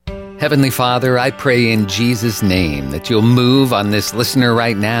Heavenly Father, I pray in Jesus' name that you'll move on this listener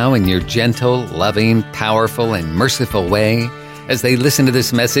right now in your gentle, loving, powerful, and merciful way as they listen to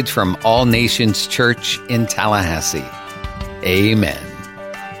this message from All Nations Church in Tallahassee. Amen.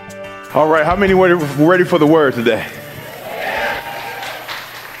 All right, how many were ready for the word today?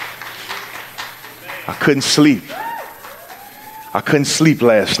 I couldn't sleep. I couldn't sleep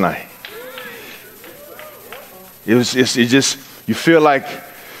last night. You feel like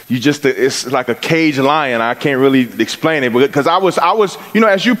it's like a caged lion. I can't really explain it because I was,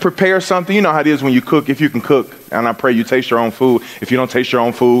 as you prepare something, you know how it is when you cook, if you can cook, and I pray you taste your own food. If you don't taste your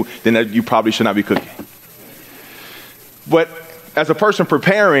own food, then you probably should not be cooking. But as a person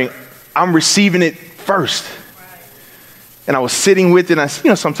preparing, I'm receiving it first. And I was sitting with it,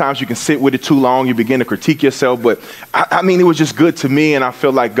 and sometimes you can sit with it too long, you begin to critique yourself, but it was just good to me, and I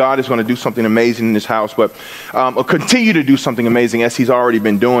feel like God is going to do something amazing in this house, but continue to do something amazing as he's already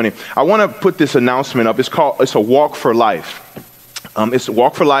been doing it. I want to put this announcement up. It's a Walk for Life. It's a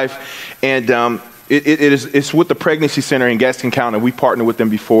Walk for Life, and it's with the Pregnancy Center in Gaston County. We partnered with them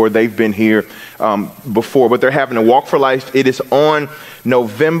before. They've been here before, but they're having a Walk for Life. It is on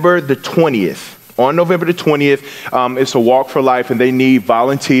November the 20th. On November the 20th, it's a Walk for Life, and they need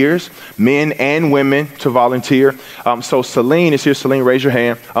volunteers, men and women, to volunteer. So Celine is here. Celine, raise your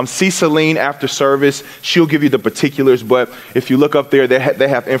hand. See Celine after service. She'll give you the particulars, but if you look up there, they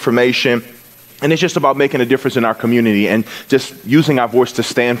have information. And it's just about making a difference in our community and just using our voice to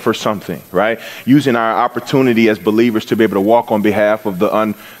stand for something, right? Using our opportunity as believers to be able to walk on behalf of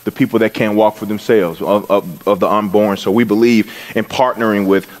the people that can't walk for themselves, of the unborn. So we believe in partnering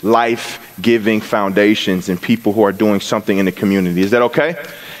with life-giving foundations and people who are doing something in the community. Is that okay?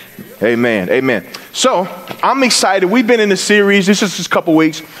 Amen. Amen. So I'm excited. We've been in a series. This is just a couple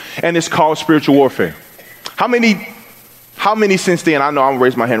weeks, and it's called Spiritual Warfare. How many since then, I know I'm going to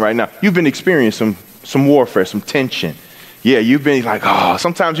raise my hand right now, you've been experiencing some warfare, some tension. Yeah, you've been like,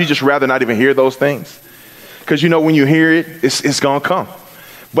 sometimes you just rather not even hear those things. Because when you hear it, it's going to come.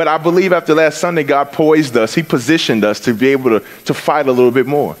 But I believe after last Sunday, God poised us. He positioned us to be able to fight a little bit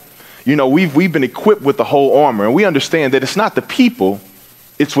more. We've been equipped with the whole armor, and we understand that it's not the people,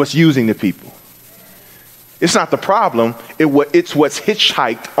 it's what's using the people. It's not the problem, it's what's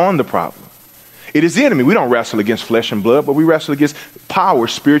hitchhiked on the problem. It is the enemy. We don't wrestle against flesh and blood, but we wrestle against power,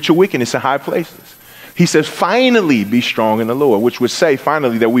 spiritual wickedness in high places. He says, finally be strong in the Lord, which would say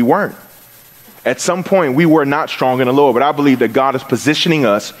finally that we weren't. At some point, we were not strong in the Lord, but I believe that God is positioning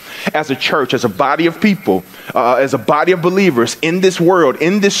us as a church, as a body of people, as a body of believers in this world,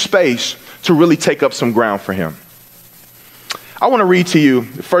 in this space, to really take up some ground for him. I want to read to you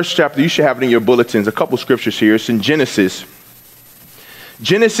the first chapter. You should have it in your bulletins, a couple scriptures here. It's in Genesis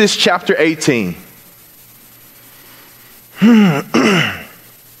chapter 18.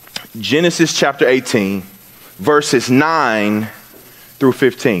 Genesis chapter 18, verses 9 through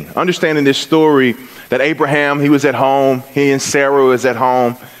 15. Understanding this story that Abraham, he was at home, he and Sarah was at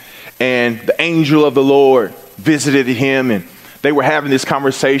home, and the angel of the Lord visited him, and they were having this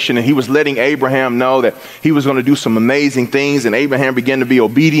conversation, and he was letting Abraham know that he was going to do some amazing things, and Abraham began to be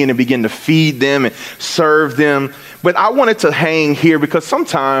obedient and begin to feed them and serve them. But I wanted to hang here because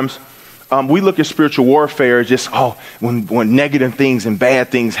sometimes we look at spiritual warfare just, when negative things and bad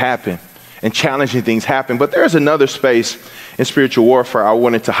things happen and challenging things happen. But there's another space in spiritual warfare I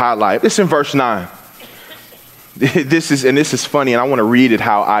wanted to highlight. It's in verse 9. This is funny, and I want to read it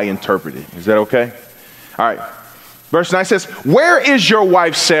how I interpret it. Is that okay? All right. Verse 9 says, "Where is your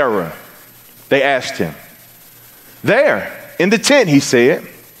wife Sarah?" They asked him. "There, in the tent," he said.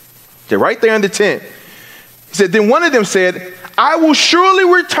 They're right there in the tent. He said, then one of them said, "I will surely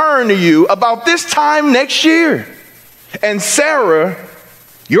return to you about this time next year, and Sarah,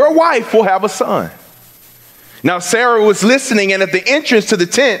 your wife, will have a son." Now Sarah was listening, and at the entrance to the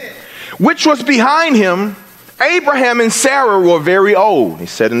tent, which was behind him, Abraham and Sarah were very old.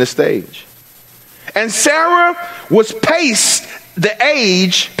 He's setting the stage. And Sarah was past the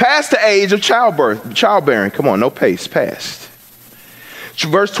age of childbearing. Come on, no pace, past.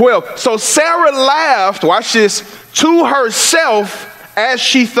 Verse 12, so Sarah laughed, watch this, to herself as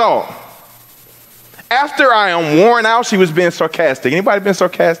she thought, "After I am worn out," she was being sarcastic. Anybody been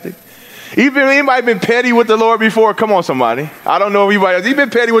sarcastic? Anybody been petty with the Lord before? Come on, somebody. I don't know if anybody else. You been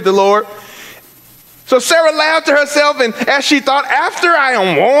petty with the Lord? So Sarah laughed to herself, and as she thought, "After I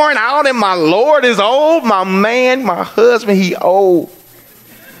am worn out and my Lord is old," my man, my husband, he old,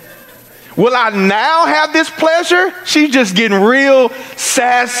 "will I now have this pleasure?" She's just getting real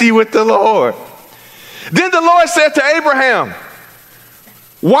sassy with the Lord. Then the Lord said to Abraham,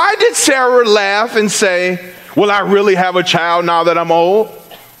 "Why did Sarah laugh and say, 'Will I really have a child now that I'm old?'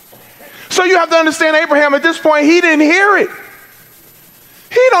 So you have to understand Abraham at this point, he didn't hear it.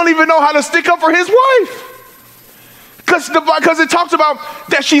 He don't even know how to stick up for his wife. Because it talks about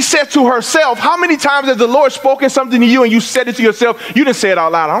that she said to herself. How many times has the Lord spoken something to you and you said it to yourself? You didn't say it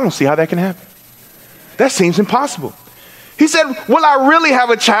out loud. I don't see how that can happen. That seems impossible. He said, will I really have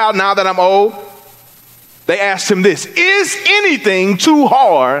a child now that I'm old? They asked him this, is anything too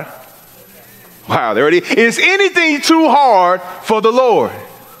hard? Wow, there it is. Is anything too hard for the Lord?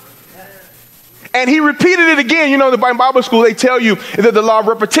 And he repeated it again. You know, in Bible school, they tell you that the law of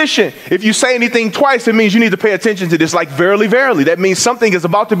repetition. If you say anything twice, it means you need to pay attention to this. Like verily, verily. That means something is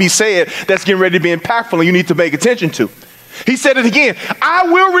about to be said that's getting ready to be impactful and you need to make attention to. He said it again. I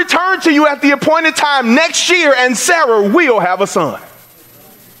will return to you at the appointed time next year and Sarah will have a son.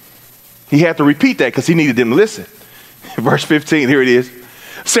 He had to repeat that because he needed them to listen. Verse 15, here it is.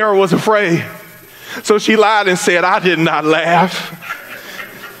 Sarah was afraid. So she lied and said, I did not laugh.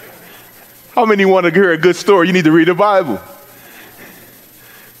 How many want to hear a good story? You need to read the Bible.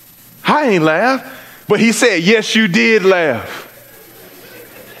 I ain't laugh. But he said, yes, you did laugh.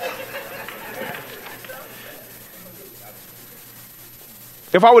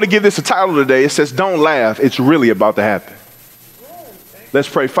 If I were to give this a title today, it says, don't laugh. It's really about to happen. Let's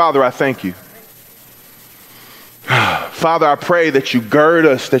pray. Father, I thank you. Father, I pray that you gird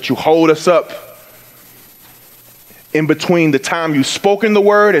us, that you hold us up in between the time you've spoken the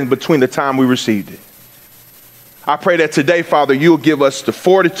word and between the time we received it. I pray that today, Father, you'll give us the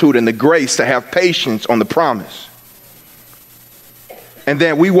fortitude and the grace to have patience on the promise. And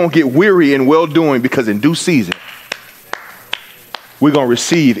then we won't get weary in well-doing because in due season, we're going to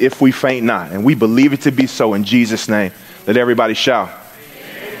receive if we faint not. And we believe it to be so in Jesus' name. Let everybody shout.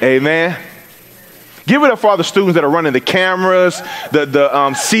 Amen. Give it up for all the students that are running the cameras, the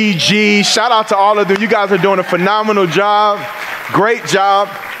CG. Shout out to all of them. You guys are doing a phenomenal job. Great job.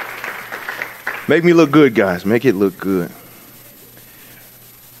 Make me look good, guys. Make it look good.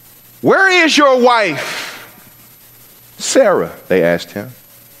 Where is your wife, Sarah? They asked him.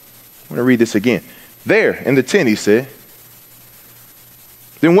 I'm going to read this again. There in the tent, he said.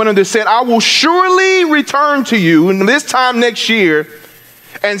 Then one of them said, I will surely return to you this time next year,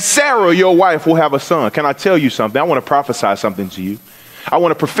 and Sarah, your wife, will have a son. Can I tell you something? I want to prophesy something to you. I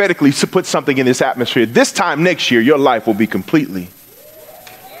want to prophetically put something in this atmosphere. This time next year, your life will be completely.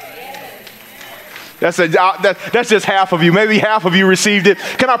 That's just half of you. Maybe half of you received it.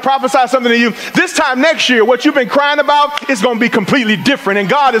 Can I prophesy something to you? This time next year, what you've been crying about is going to be completely different. And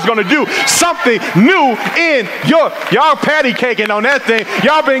God is going to do something new in y'all patty caking on that thing.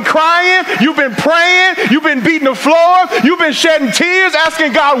 Y'all been crying. You've been praying. You've been beating the floor. You've been shedding tears,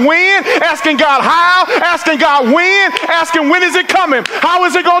 asking God when, asking God how, asking God when, asking when is it coming? How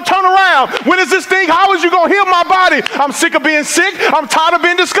is it going to turn around? When is this thing? How is you going to heal my body? I'm sick of being sick. I'm tired of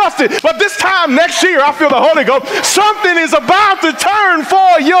being disgusted. But this time next year, I feel the Holy Ghost. Something is about to turn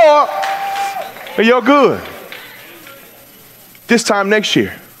for your good. This time next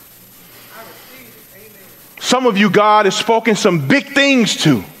year. Some of you, God has spoken some big things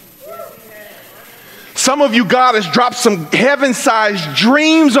to. Some of you, God has dropped some heaven-sized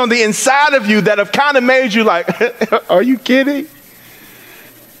dreams on the inside of you that have kind of made you like, are you kidding?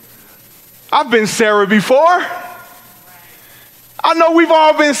 I've been Sarah before. I know we've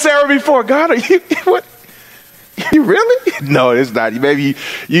all been Sarah before. God, are you what? You really? No, it's not. Maybe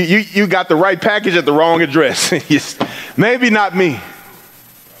you got the right package at the wrong address. Maybe not me.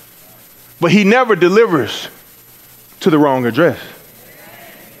 But he never delivers to the wrong address.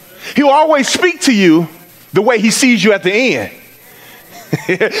 He'll always speak to you the way he sees you at the end.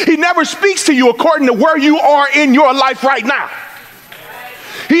 He never speaks to you according to where you are in your life right now.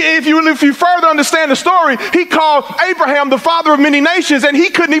 If you further understand the story, he called Abraham the father of many nations, and he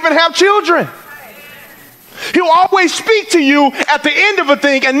couldn't even have children. He'll always speak to you at the end of a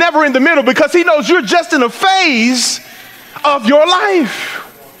thing and never in the middle, because he knows you're just in a phase of your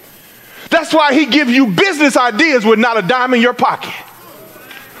life. That's why he gives you business ideas with not a dime in your pocket.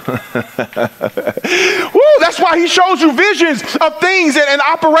 Woo, that's why he shows you visions of things and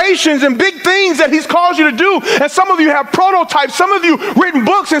operations and big things that he's called you to do. And some of you have prototypes, some of you written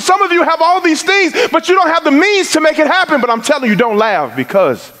books, and some of you have all these things, but you don't have the means to make it happen. But I'm telling you, don't laugh,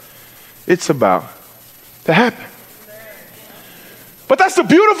 because it's about to happen. But that's the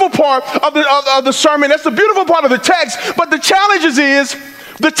beautiful part of the sermon. That's the beautiful part of the text. But the challenge is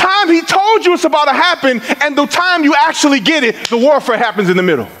the time he told you it's about to happen and the time you actually get it, the warfare happens in the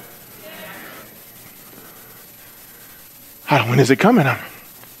middle. When is it coming?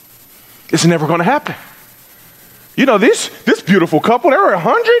 It's never going to happen. You know, this beautiful couple, they were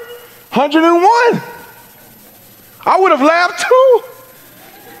 100, 101. I would have laughed too.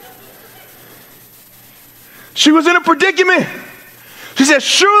 She was in a predicament. She said,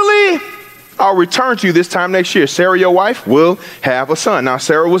 surely I'll return to you this time next year. Sarah, your wife, will have a son. Now,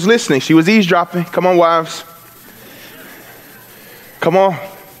 Sarah was listening. She was eavesdropping. Come on, wives. Come on.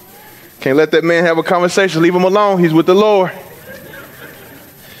 Can't let that man have a conversation. Leave him alone. He's with the Lord.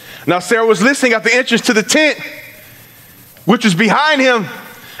 Now, Sarah was listening at the entrance to the tent, which was behind him.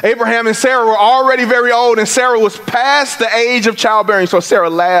 Abraham and Sarah were already very old, and Sarah was past the age of childbearing. So Sarah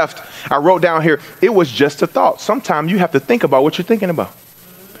laughed. I wrote down here, it was just a thought. Sometimes you have to think about what you're thinking about.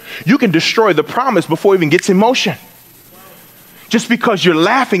 You can destroy the promise before it even gets in motion. Just because you're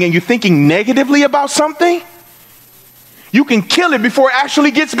laughing and you're thinking negatively about something, you can kill it before it actually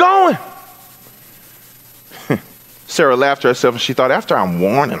gets going. Sarah laughed to herself and she thought, after I'm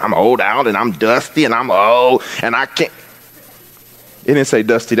worn and I'm old out and I'm dusty and I'm old and I can't. It didn't say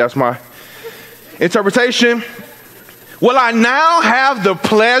dusty. That's my interpretation. Will I now have the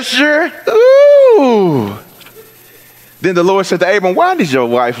pleasure? Ooh. Then the Lord said to Abram, why did your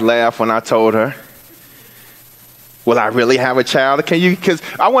wife laugh when I told her? Will I really have a child? Because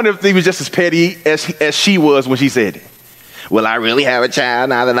I wonder if he was just as petty as she was when she said it. Will I really have a child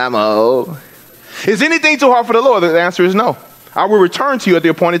now that I'm old? Is anything too hard for the Lord? The answer is no. I will return to you at the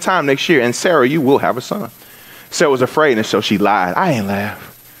appointed time next year, and Sarah, you will have a son. Sarah was afraid, and so she lied. I ain't laugh.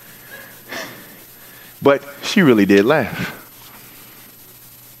 But she really did laugh.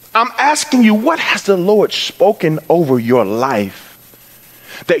 I'm asking you, what has the Lord spoken over your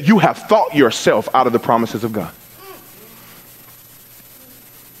life that you have thought yourself out of the promises of God?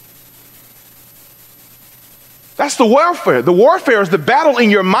 That's the warfare. The warfare is the battle in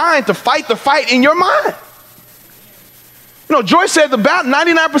your mind to fight the fight in your mind. You know, Joyce said about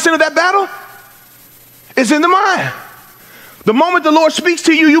 99% of that battle is in the mind. The moment the Lord speaks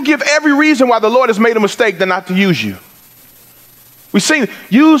to you, you give every reason why the Lord has made a mistake than not to use you. We sing,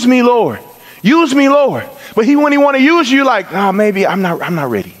 use me, Lord. Use me, Lord. But when he want to use you, like, oh, maybe I'm not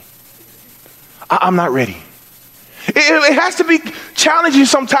ready. I'm not ready. It has to be challenging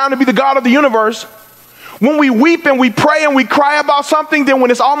sometime to be the God of the universe. When we weep and we pray and we cry about something, then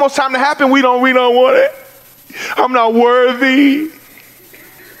when it's almost time to happen, we don't want it. I'm not worthy.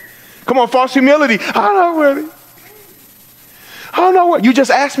 Come on, false humility. I'm not worthy. I'm not worthy. You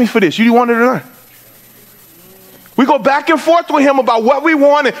just asked me for this. You wanted it done. We go back and forth with him about what we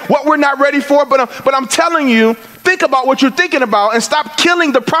want and what we're not ready for. But I'm telling you, think about what you're thinking about and stop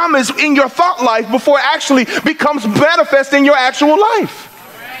killing the promise in your thought life before it actually becomes manifest in your actual life.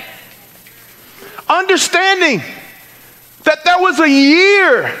 Understanding that there was a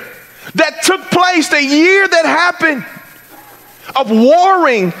year that took place, a year that happened of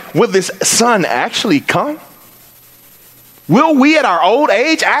warring. Will this son actually come? Will we at our old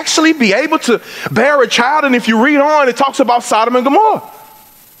age actually be able to bear a child? And if you read on, it talks about Sodom and Gomorrah.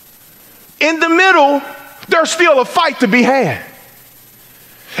 In the middle, there's still a fight to be had.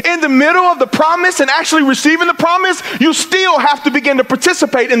 In the middle of the promise and actually receiving the promise, you still have to begin to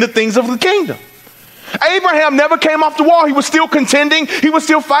participate in the things of the kingdom. Abraham never came off the wall. He was still contending. He was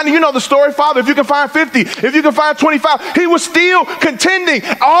still fighting. You know the story, Father, if you can find 50, if you can find 25, he was still contending.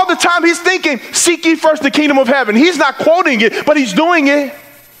 All the time he's thinking, seek ye first the kingdom of heaven. He's not quoting it, but he's doing it.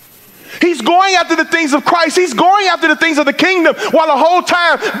 He's going after the things of Christ. He's going after the things of the kingdom while the whole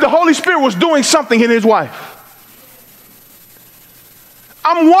time the Holy Spirit was doing something in his wife.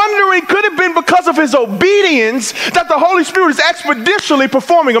 I'm wondering, could it have been because of his obedience that the Holy Spirit is expeditiously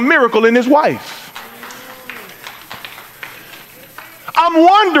performing a miracle in his wife? I'm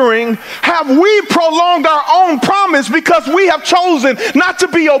wondering, have we prolonged our own promise because we have chosen not to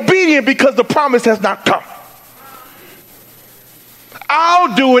be obedient because the promise has not come?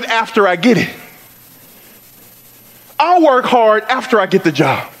 I'll do it after I get it. I'll work hard after I get the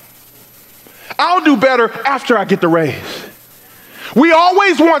job. I'll do better after I get the raise. We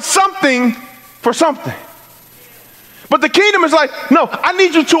always want something for something. But the kingdom is like, no, I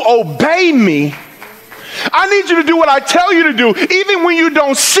need you to obey me. I need you to do what I tell you to do, even when you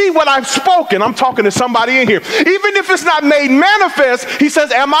don't see what I've spoken. I'm talking to somebody in here. Even if it's not made manifest, he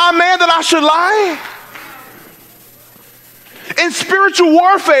says, am I a man that I should lie? In spiritual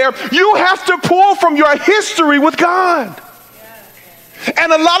warfare, you have to pull from your history with God.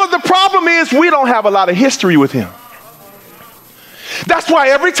 And a lot of the problem is we don't have a lot of history with him. That's why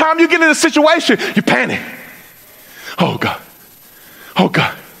every time you get in a situation, you panic. Oh God. Oh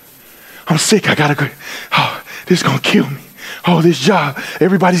God. I'm sick. I gotta go. Oh, this is gonna kill me. Oh, this job.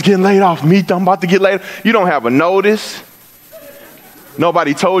 Everybody's getting laid off. Me, I'm about to get laid off. You don't have a notice.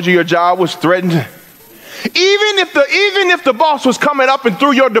 Nobody told you your job was threatened. Even if the boss was coming up and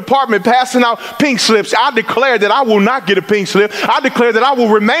through your department passing out pink slips, I declare that I will not get a pink slip. I declare that I will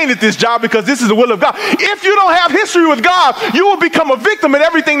remain at this job because this is the will of God. If you don't have history with God, you will become a victim in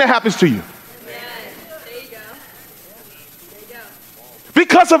everything that happens to you.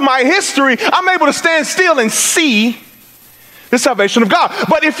 Because of my history, I'm able to stand still and see the salvation of God.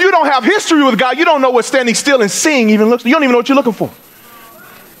 But if you don't have history with God, you don't know what standing still and seeing even looks like. You don't even know what you're looking for.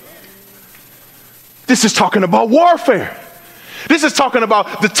 This is talking about warfare. This is talking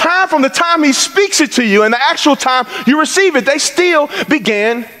about the time from the time he speaks it to you and the actual time you receive it. They still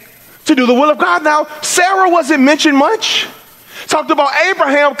began to do the will of God. Now, Sarah wasn't mentioned much. Talked about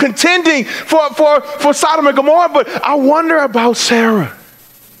Abraham contending for Sodom and Gomorrah, but I wonder about Sarah.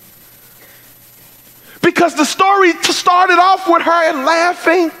 Because the story started off with her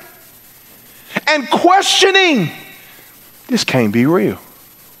laughing and questioning. This can't be real.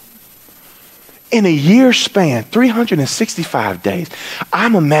 In a year span, 365 days,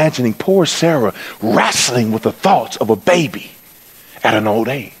 I'm imagining poor Sarah wrestling with the thoughts of a baby at an old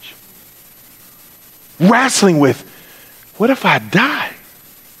age. Wrestling with, what if I die?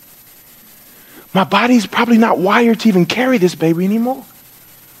 My body's probably not wired to even carry this baby anymore.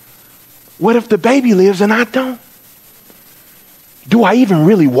 What if the baby lives and I don't? Do I even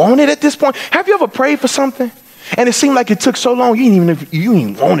really want it at this point? Have you ever prayed for something and it seemed like it took so long you didn't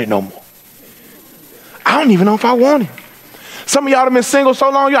even want it no more? I don't even know if I want it. Some of y'all have been single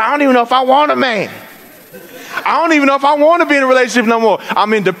so long, I don't even know if I want a man. I don't even know if I want to be in a relationship no more.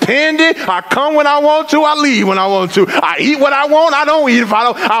 I'm independent. I come when I want to. I leave when I want to. I eat what I want. I don't eat if I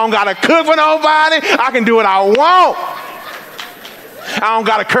don't. I don't got to cook for nobody. I can do what I want. I don't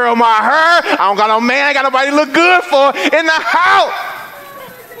got to curl my hair. I don't got no man. I got nobody to look good for in the house.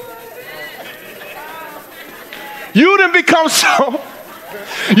 You have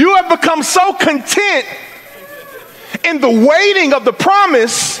become so content in the waiting of the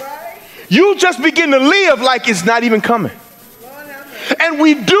promise, you just begin to live like it's not even coming. And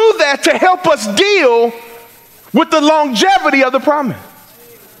we do that to help us deal with the longevity of the promise.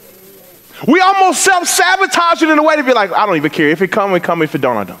 We almost self-sabotage it in a way to be like, I don't even care. If it come, it come. If it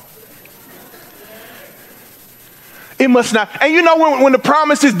don't, I don't. It must not. And you know when the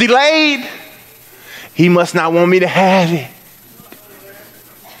promise is delayed, he must not want me to have it.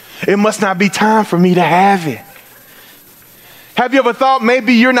 It must not be time for me to have it. Have you ever thought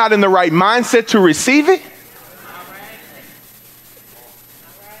maybe you're not in the right mindset to receive it?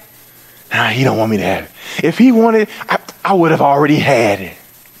 Nah, he don't want me to have it. If he wanted, I would have already had it.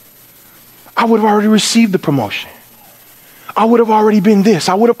 I would have already received the promotion. I would have already been this.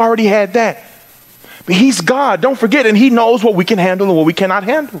 I would have already had that. But he's God, don't forget, and he knows what we can handle and what we cannot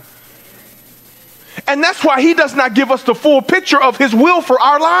handle. And that's why he does not give us the full picture of his will for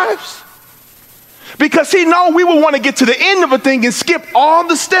our lives. Because he knows we will want to get to the end of a thing and skip all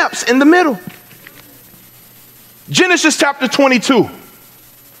the steps in the middle. Genesis chapter 22.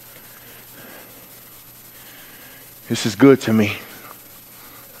 This is good to me.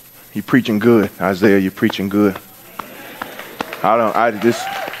 You're preaching good, Isaiah. You're preaching good.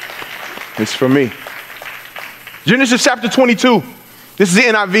 It's for me. Genesis chapter 22. This is the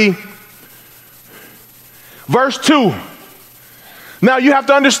NIV. Verse 2. Now you have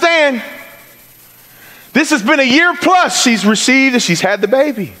to understand, this has been a year plus. She's received and she's had the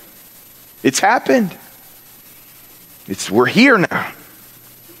baby. It's happened. We're here now.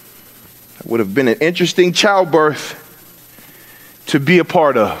 It would have been an interesting childbirth to be a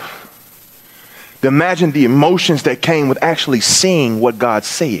part of. Imagine the emotions that came with actually seeing what God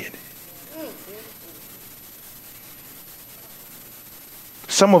said.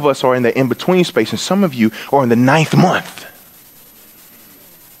 Some of us are in the in-between space, and some of you are in the 9th month.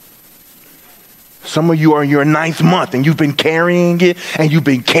 Some of you are in your 9th month, and you've been carrying it,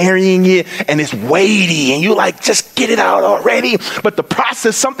 and it's weighty, and you're like, just get it out already. But the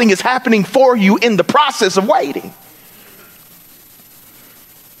process, something is happening for you in the process of waiting.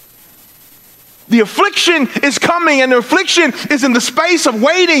 The affliction is coming, and the affliction is in the space of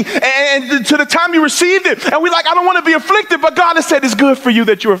waiting and to the time you received it. And we're like, I don't want to be afflicted, but God has said it's good for you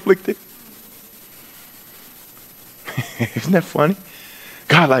that you're afflicted. Isn't that funny?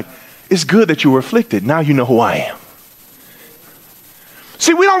 God, like, it's good that you were afflicted. Now you know who I am.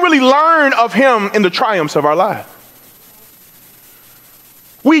 See, we don't really learn of him in the triumphs of our life.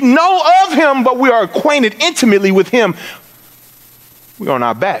 We know of him, but we are acquainted intimately with him. We're on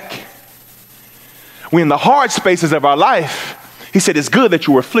our back. We're in the hard spaces of our life. He said, it's good that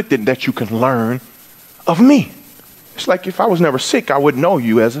you were afflicted, that you can learn of me. It's like if I was never sick, I wouldn't know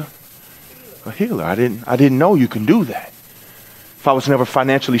you as a healer. I didn't know you can do that. If I was never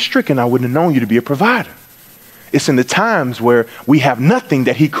financially stricken, I wouldn't have known you to be a provider. It's in the times where we have nothing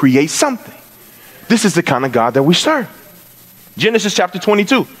that he creates something. This is the kind of God that we serve. Genesis chapter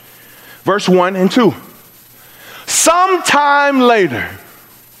 22, verse 1 and 2. Sometime later,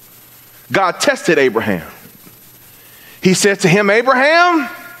 God tested Abraham. He said to him, Abraham,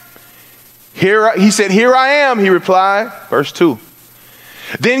 here I am, he replied. Verse 2.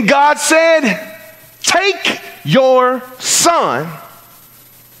 Then God said, take your son,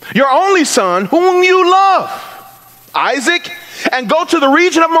 your only son, whom you love, Isaac, and go to the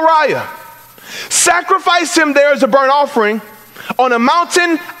region of Moriah. Sacrifice him there as a burnt offering on a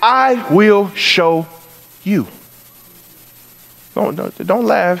mountain I will show you. Don't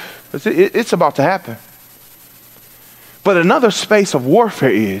laugh. It's about to happen. But another space of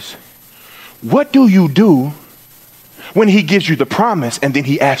warfare is, what do you do when he gives you the promise and then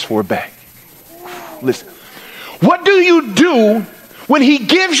he asks for it back? Listen. What do you do when he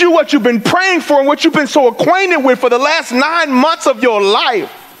gives you what you've been praying for and what you've been so acquainted with for the last 9 months of your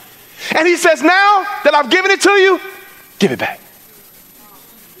life? And he says, now that I've given it to you, give it back.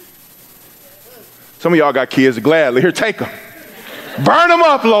 Some of y'all got kids, gladly. Here, take them. Burn them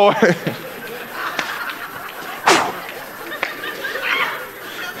up, Lord.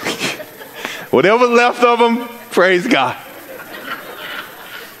 Whatever's left of them, praise God.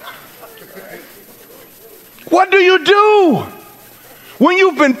 What do you do when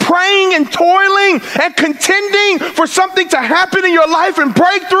you've been praying and toiling and contending for something to happen in your life and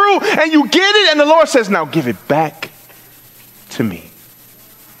breakthrough, and you get it and the Lord says, now give it back to me?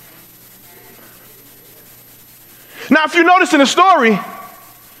 Now, if you notice in the story,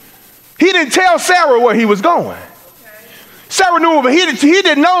 he didn't tell Sarah where he was going. Sarah knew, but she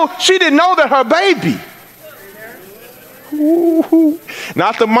didn't know that her baby. Ooh,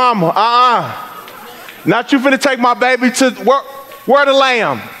 not the mama. Not you finna take my baby to where the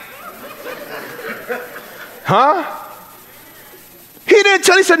lamb. Huh? He didn't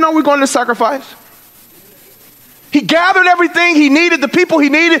tell, he said, no, we're going to sacrifice. He gathered everything he needed, the people he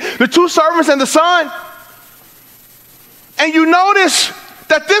needed, the 2 servants and the son. And you notice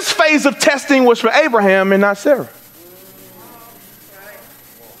that this phase of testing was for Abraham and not Sarah.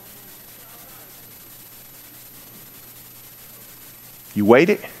 You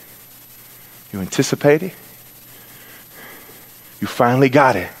waited. You anticipated. You finally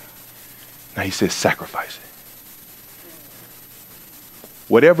got it. Now he says, sacrifice it.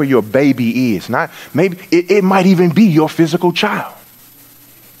 Whatever your baby is, maybe it might even be your physical child.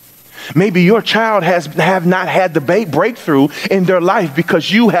 Maybe your child have not had the breakthrough in their life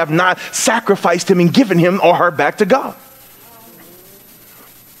because you have not sacrificed him and given him or her back to God.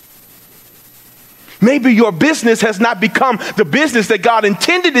 Maybe your business has not become the business that God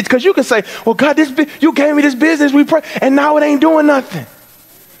intended it, because you can say, well, God, you gave me this business, we pray, and now it ain't doing nothing.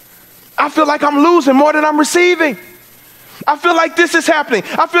 I feel like I'm losing more than I'm receiving. I feel like this is happening.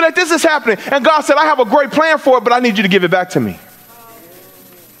 I feel like this is happening. And God said, I have a great plan for it, but I need you to give it back to me.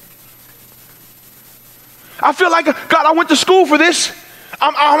 I feel like, God, I went to school for this.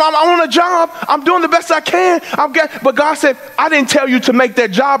 I'm on a job. I'm doing the best I can. But God said, I didn't tell you to make that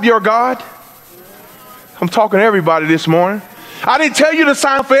job your God. I'm talking to everybody this morning. I didn't tell you to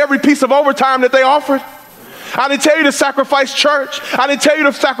sign for every piece of overtime that they offered. I didn't tell you to sacrifice church. I didn't tell you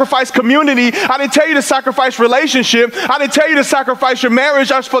to sacrifice community. I didn't tell you to sacrifice relationship. I didn't tell you to sacrifice your marriage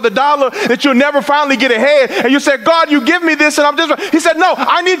just for the dollar that you'll never finally get ahead. And you said, God, you give me this and I'm just. He said, no,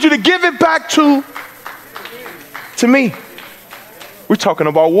 I need you to give it back to me. We're talking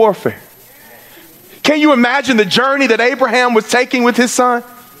about warfare. Can you imagine the journey that Abraham was taking with his son?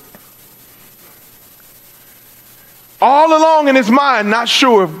 All along in his mind, not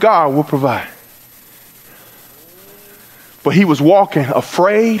sure if God will provide. But he was walking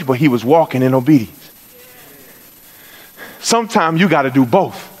afraid, but he was walking in obedience. Sometimes you got to do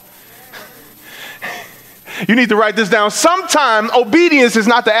both. You need to write this down. Sometimes obedience is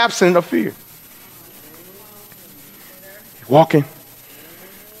not the absence of fear. Walking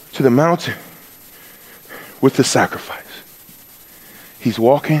to the mountain with the sacrifice. He's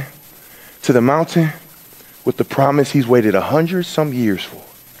walking to the mountain with the promise he's waited 100-some years for.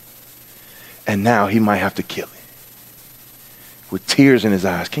 And now he might have to kill it. With tears in his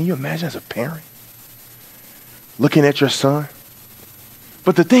eyes. Can you imagine as a parent looking at your son?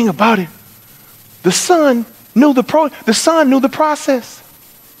 But the thing about it, the son knew the process.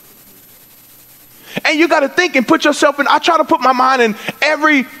 And you got to think and put yourself in. I try to put my mind in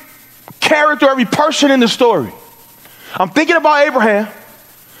every character, every person in the story. I'm thinking about Abraham.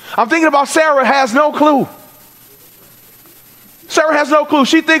 I'm thinking about Sarah has no clue. Sarah has no clue.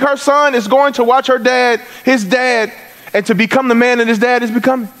 She thinks her son is going to watch his dad, and to become the man that his dad is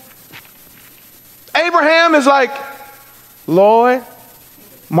becoming. Abraham is like, Lord,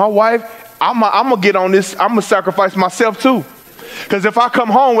 my wife, I'm going to get on this. I'm going to sacrifice myself too. Because if I come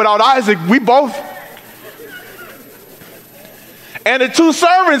home without Isaac, we both. And the two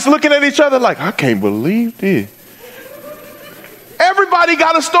servants looking at each other like, I can't believe this. Everybody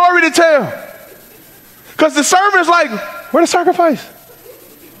got a story to tell. Because the servant's like, where the sacrifice?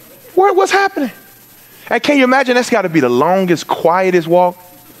 What's happening? And can you imagine that's got to be the longest, quietest walk?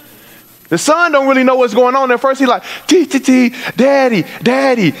 The son don't really know what's going on. At first he's like, daddy,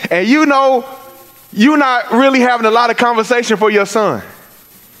 daddy. And you know, you're not really having a lot of conversation for your son.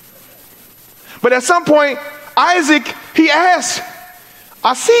 But at some point, Isaac, he asks,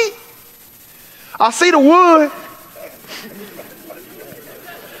 I see the wood.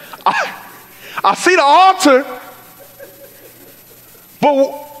 I see the altar.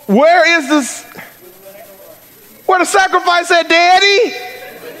 But where is this? Where the sacrifice at, Daddy?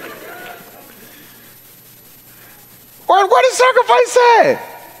 Where the sacrifice at?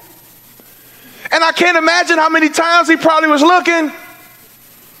 And I can't imagine how many times he probably was looking.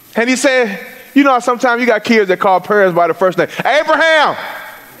 And he said, you know, sometimes you got kids that call parents by the first name. Abraham,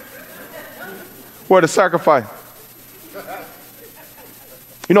 where the sacrifice?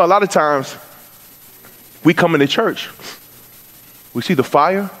 You know, a lot of times we come into church, we see the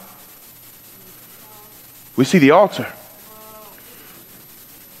fire, we see the altar,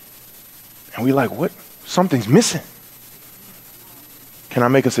 and we like, what? Something's missing. Can I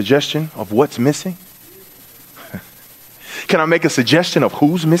make a suggestion of what's missing? Can I make a suggestion of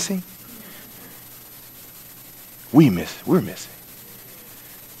who's missing? We're missing.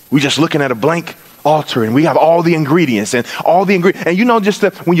 We're just looking at a blank altar and we have all the ingredients and you know, just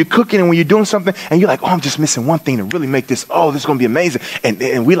when you're cooking and when you're doing something and you're like, oh, I'm just missing one thing to really make this, oh, this is going to be amazing.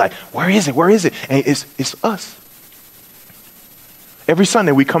 And we like, where is it? And it's us. Every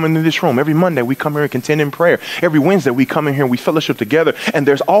Sunday we come into this room. Every Monday we come here and contend in prayer. Every Wednesday we come in here and we fellowship together. And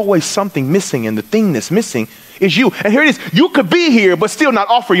there's always something missing, and the thing that's missing is you. And here it is. You could be here but still not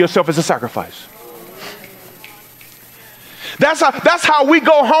offer yourself as a sacrifice. That's how we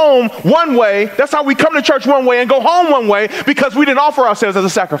go home one way. That's how we come to church one way and go home one way, because we didn't offer ourselves as a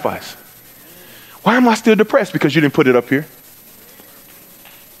sacrifice. Why am I still depressed? Because you didn't put it up here.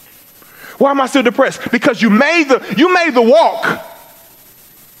 Why am I still depressed? Because you made the walk.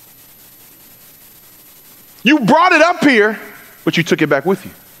 You brought it up here, but you took it back with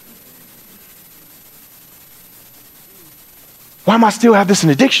you. Why am I still have this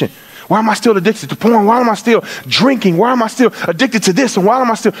an addiction? Why am I still addicted to porn? Why am I still drinking? Why am I still addicted to this? And why am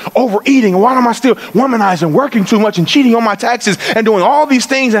I still overeating? And why am I still womanizing, working too much and cheating on my taxes and doing all these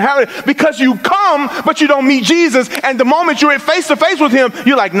things? Because you come, but you don't meet Jesus. And the moment you're face to face with him,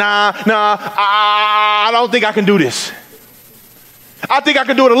 you're like, nah, I don't think I can do this. I think I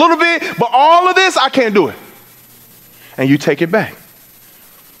can do it a little bit, but all of this, I can't do it. And you take it back.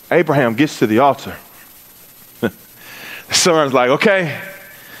 Abraham gets to the altar. The son's like, okay,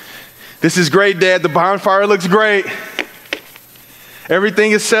 this is great, Dad. The bonfire looks great.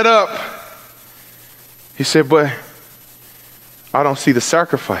 Everything is set up. He said, but I don't see the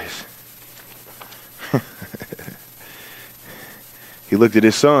sacrifice. He looked at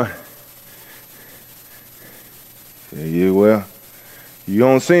his son. He said, yeah, well, you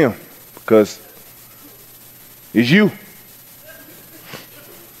don't see him because it's you.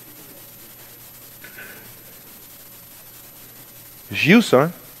 It's you,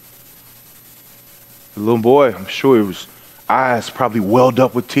 son. The little boy, I'm sure his eyes probably welled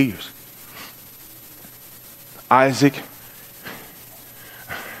up with tears. Isaac,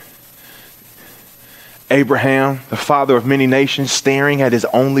 Abraham, the father of many nations, staring at his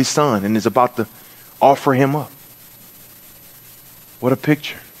only son and is about to offer him up. What a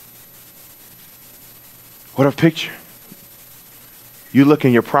picture. What a picture. You look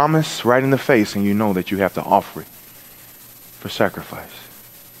in your promise right in the face and you know that you have to offer it for sacrifice.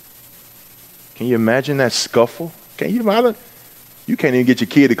 Can you imagine that scuffle? Can you imagine? You can't even get your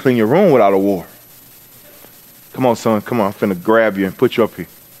kid to clean your room without a war. Come on, son. Come on. I'm finna grab you and put you up here.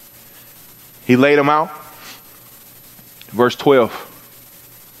 He laid him out. Verse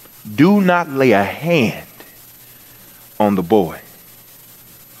 12. Do not lay a hand on the boy.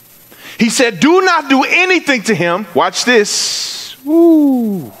 He said, do not do anything to him. Watch this.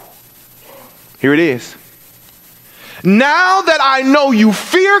 Woo. Here it is. Now that I know you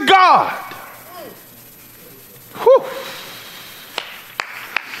fear God. Whew.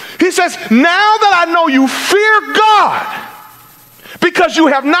 He says, now that I know you fear God, because you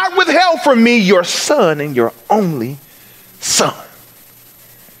have not withheld from me your son and your only son.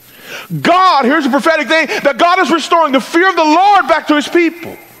 God, here's the prophetic thing, that God is restoring the fear of the Lord back to his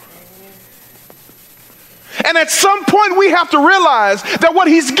people. at some point we have to realize that what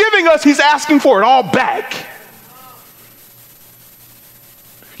he's giving us, he's asking for it all back.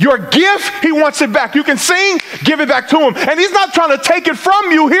 Your gift, he wants it back. You can sing, give it back to him. And he's not trying to take it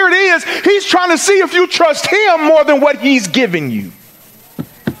from you. Here it is. He's trying to see if you trust him more than what he's giving you.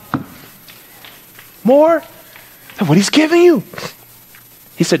 More than what he's giving you.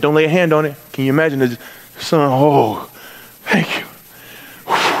 He said, don't lay a hand on it. Can you imagine the son? Oh, thank you.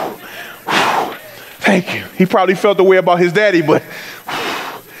 Thank you. He probably felt the way about his daddy, but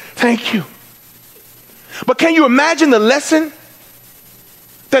thank you. But can you imagine the lesson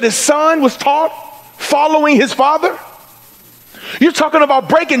that his son was taught following his father? You're talking about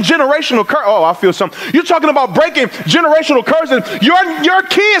breaking generational curses. Oh, I feel something. You're talking about breaking generational curses. Your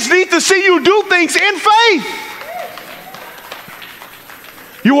kids need to see you do things in faith.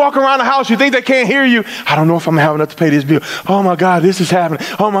 You walk around the house, you think they can't hear you. I don't know if I'm having enough to pay this bill. Oh my God, this is happening.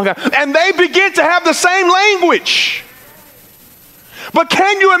 Oh my God. And they begin to have the same language. But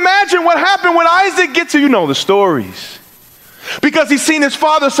can you imagine what happened when Isaac gets to, you know the stories. Because he's seen his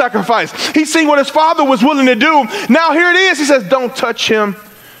father sacrifice. He's seen what his father was willing to do. Now here it is. He says, don't touch him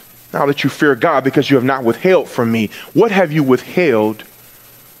now that you fear God, because you have not withheld from me. What have you withheld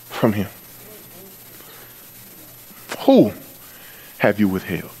from him? Who have you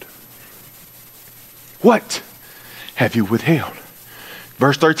withheld? What have you withheld?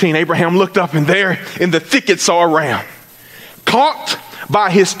 Verse 13, Abraham looked up, and there in the thicket saw a ram. Caught by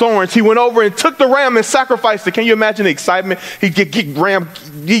his thorns, he went over and took the ram and sacrificed it. Can you imagine the excitement? He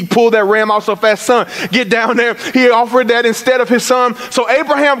pulled that ram out so fast. Son, get down there. He offered that instead of his son. So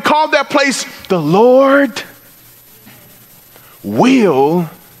Abraham called that place, the Lord will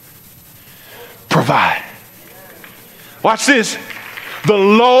provide. Watch this. The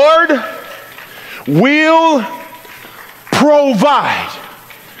Lord will provide.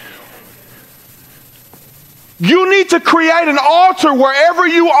 You need to create an altar wherever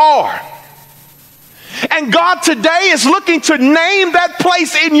you are. And God today is looking to name that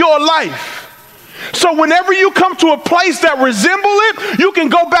place in your life. So whenever you come to a place that resembles it, you can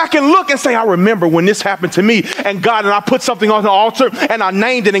go back and look and say, I remember when this happened to me, and God, and I put something on the altar and I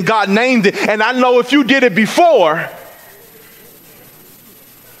named it and God named it. And I know if you did it before,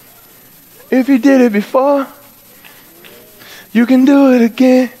 you can do it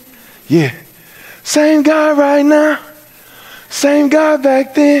again. Yeah. Same God right now. Same God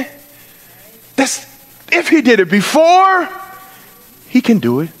back then. If he did it before, he can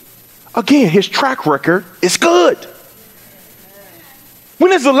do it again. His track record is good.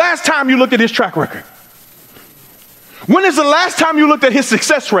 When is the last time you looked at his track record? When is the last time you looked at his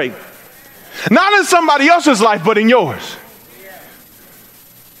success rate? Not in somebody else's life, but in yours.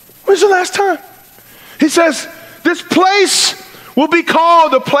 When's the last time? He says, this place will be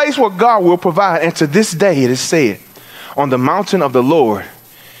called the place where God will provide. And to this day it is said, on the mountain of the Lord,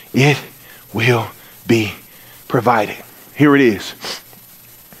 it will be provided. Here it is.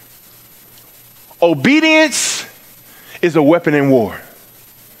 Obedience is a weapon in war.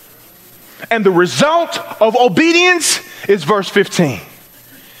 And the result of obedience is verse 15.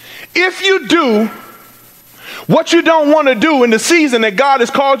 If you do what you don't want to do in the season that God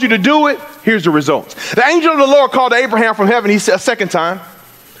has called you to do it, here's the results. The angel of the Lord called to Abraham from heaven. He said a second time,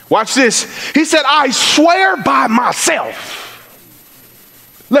 watch this. He said, I swear by myself.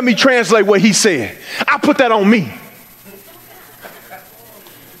 Let me translate what he said. I put that on me.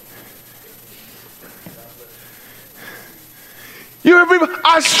 You hear people?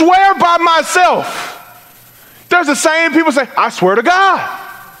 I swear by myself. There's the same people say, I swear to God.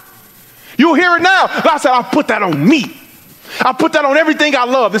 You'll hear it now. God said, I put that on me. I put that on everything I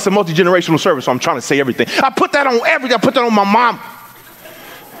love. This is a multi-generational service, so I'm trying to say everything. I put that on everything. I put that on my mom.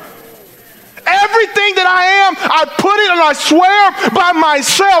 Everything that I am, I put it and I swear by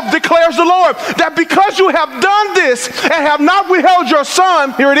myself, declares the Lord, that because you have done this and have not withheld your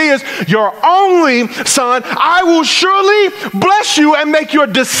son, here it is, your only son, I will surely bless you and make your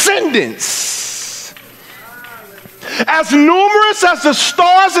descendants as numerous as the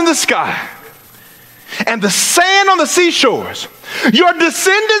stars in the sky and the sand on the seashores. Your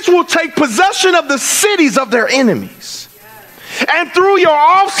descendants will take possession of the cities of their enemies. And through your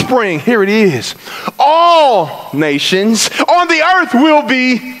offspring, here it is, all nations on the earth will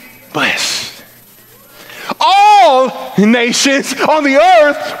be blessed. All nations on the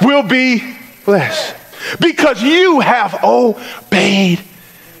earth will be blessed because you have obeyed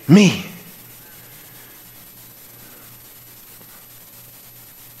me.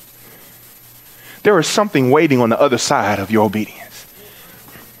 There is something waiting on the other side of your obedience.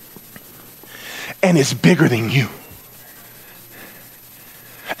 And it's bigger than you.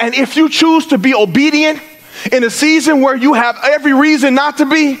 And if you choose to be obedient In a season where you have every reason not to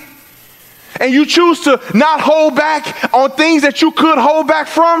be, and you choose to not hold back on things that you could hold back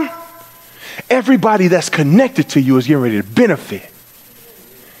from, everybody that's connected to you is getting ready to benefit.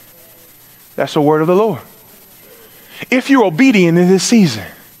 That's the word of the Lord. If you're obedient in this season,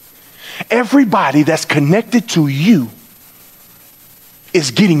 everybody that's connected to you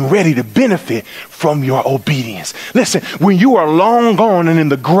is getting ready to benefit from your obedience. Listen, when you are long gone and in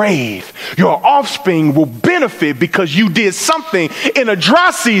the grave, your offspring will benefit because you did something in a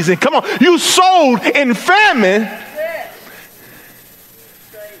dry season. Come on, you sowed in famine.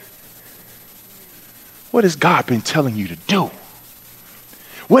 What has God been telling you to do?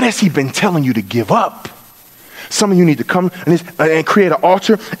 What has he been telling you to give up? Some of you need to come and create an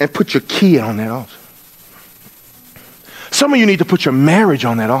altar and put your kid on that altar. Some of you need to put your marriage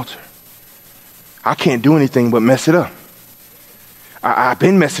on that altar. I can't do anything but mess it up. I've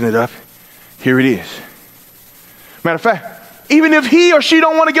been messing it up. Here it is. Matter of fact, even if he or she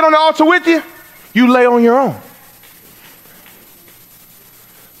don't want to get on the altar with you, you lay on your own.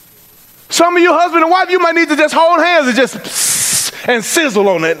 Some of you husband and wife, you might need to just hold hands and just and sizzle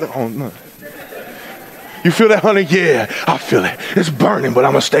on that. Oh, no. You feel that, honey? Yeah, I feel it. It's burning, but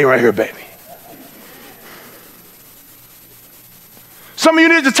I'm going to stay right here, baby. Some of you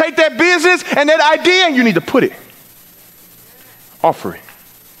need to take that business and that idea and you need to put it. Offer it.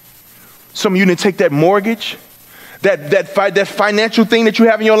 Some of you need to take that mortgage, that financial thing that you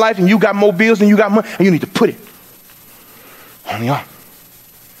have in your life and you got more bills than you got money, and you need to put it on the altar.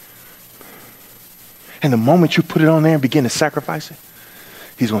 And the moment you put it on there and begin to sacrifice it,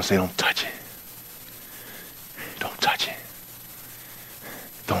 he's going to say, don't touch it. Don't touch it.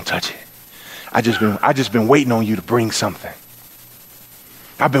 Don't touch it. I just been waiting on you to bring something.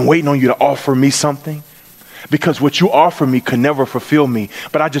 I've been waiting on you to offer me something because what you offer me could never fulfill me.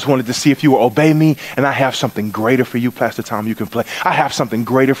 But I just wanted to see if you will obey me, and I have something greater for you, Pastor Tom, you can play. I have something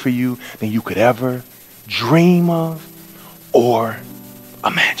greater for you than you could ever dream of or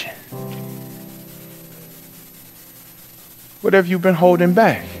imagine. What have you been holding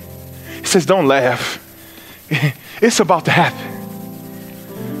back? He says, don't laugh. It's about to happen.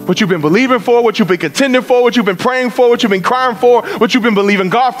 What you've been believing for, what you've been contending for, what you've been praying for, what you've been crying for, what you've been believing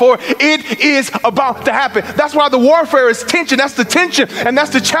God for, it is about to happen. That's why the warfare is tension. That's the tension, and that's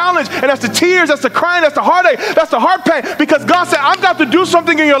the challenge, and that's the tears, that's the crying, that's the heartache, that's the heart pain. Because God said, I've got to do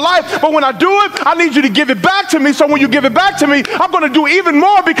something in your life, but when I do it, I need you to give it back to me. So when you give it back to me, I'm going to do even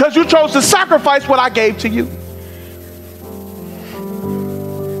more because you chose to sacrifice what I gave to you.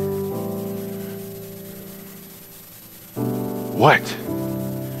 What?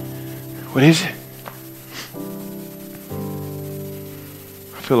 What is it?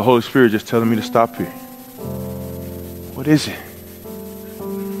 I feel the Holy Spirit just telling me to stop here. What is it?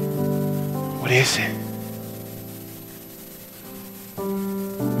 What is it?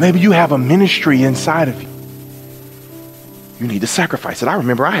 Maybe you have a ministry inside of you. You need to sacrifice it. I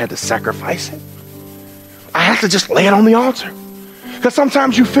remember I had to sacrifice it. I had to just lay it on the altar. Because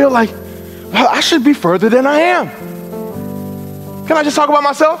sometimes you feel like, well, I should be further than I am. Can I just talk about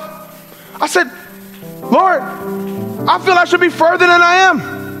myself? I said, Lord, I feel I should be further than I am.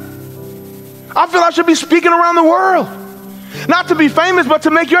 I feel I should be speaking around the world. Not to be famous, but to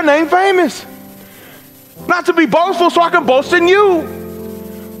make your name famous. Not to be boastful so I can boast in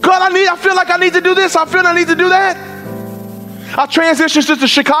you. God, I feel like I need to do this. I feel I need to do that. I transitioned to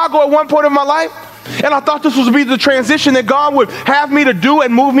Chicago at one point in my life, and I thought this would be the transition that God would have me to do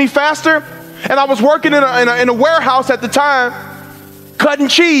and move me faster. And I was working in a warehouse at the time, cutting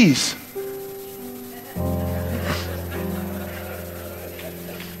cheese.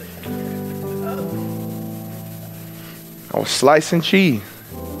 I was slicing cheese.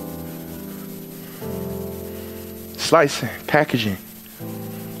 Slicing, packaging.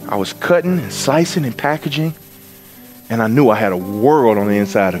 I was cutting and slicing and packaging, and I knew I had a world on the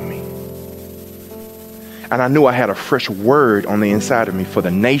inside of me. And I knew I had a fresh word on the inside of me for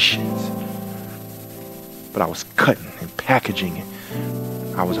the nations. But I was cutting and packaging it.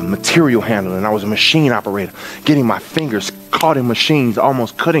 I was a material handler and I was a machine operator, getting my fingers caught in machines,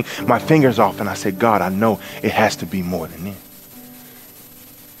 almost cutting my fingers off. And I said, God, I know it has to be more than this.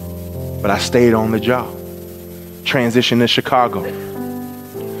 But I stayed on the job. Transitioned to Chicago.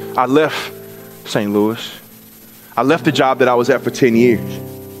 I left St. Louis. I left the job that I was at for 10 years.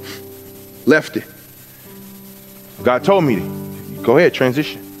 Left it. God told me to go ahead,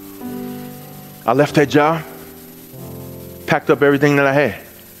 transition. I left that job. Packed up everything that I had.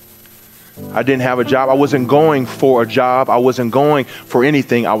 I didn't have a job. I wasn't going for a job. I wasn't going for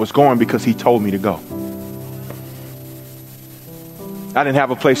anything. I was going because he told me to go. I didn't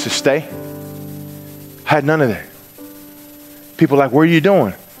have a place to stay. I had none of that. People like, where are you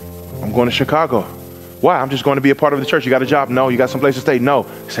doing? I'm going to Chicago. Why? I'm just going to be a part of the church. You got a job? No. You got someplace to stay? No.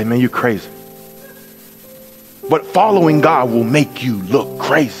 You say, man, you're crazy. But following God will make you look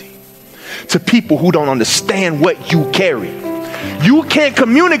crazy to people who don't understand what you carry. You can't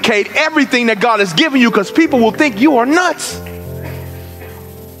communicate everything that God has given you because people will think you are nuts.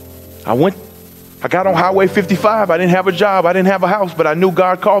 I got on Highway 55. I didn't have a job. I didn't have a house, but I knew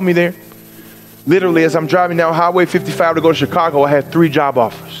God called me there. Literally, as I'm driving down Highway 55 to go to Chicago, I had 3 job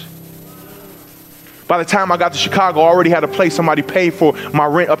offers. By the time I got to Chicago, I already had a place. Somebody paid for my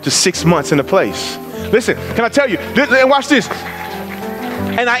rent up to 6 months in the place. Listen, can I tell you? And watch this.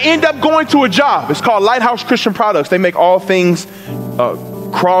 And I end up going to a job. It's called Lighthouse Christian Products. They make all things,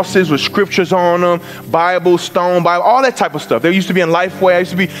 crosses with scriptures on them, Bible, stone, Bible, all that type of stuff. They used to be in Lifeway.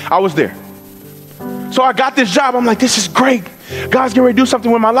 I was there. So I got this job. I'm like, this is great. God's getting ready to do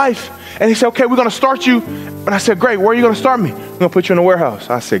something with my life. And he said, okay, we're going to start you. And I said, great. Where are you going to start me? I'm going to put you in a warehouse.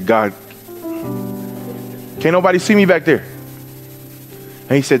 I said, God, can't nobody see me back there?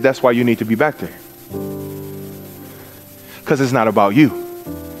 And he said, that's why you need to be back there. Because it's not about you.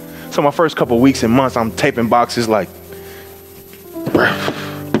 So my first couple of weeks and months, I'm taping boxes like,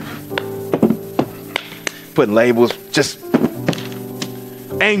 putting labels, just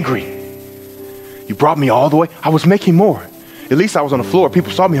angry. You brought me all the way. I was making more. At least I was on the floor.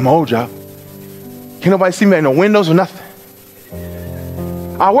 People saw me in my old job. Can't nobody see me in no windows or nothing.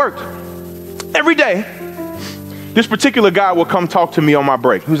 I worked every day. This particular guy would come talk to me on my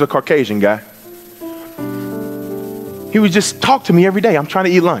break. He was a Caucasian guy. He would just talk to me every day. I'm trying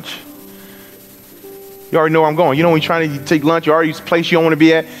to eat lunch. You already know where I'm going. You know when you're trying to take lunch, you already a place you don't want to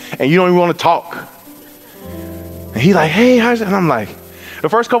be at, and you don't even want to talk. And he like, hey, how's it? And I'm like, the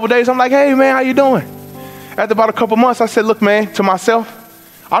first couple of days, I'm like, hey, man, how you doing? After about a couple months, I said, look, man, to myself,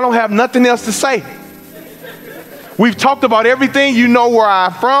 I don't have nothing else to say. We've talked about everything. You know where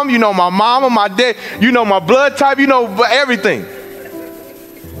I'm from. You know my mama, my dad. You know my blood type. You know everything.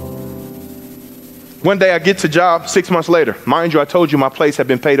 One day I get to job 6 months later. Mind you, I told you my place had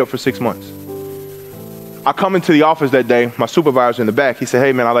been paid up for 6 months. I come into the office that day. My supervisor in the back, he said,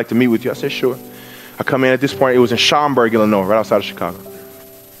 hey, man, I'd like to meet with you. I said, sure. I come in at this point. It was in Schaumburg, Illinois, right outside of Chicago.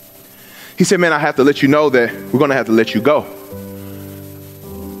 He said, man, I have to let you know that we're going to have to let you go.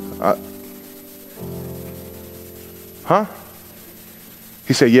 Huh?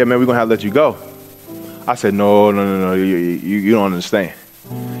 He said, yeah, man, we're going to have to let you go. I said, no, you don't understand.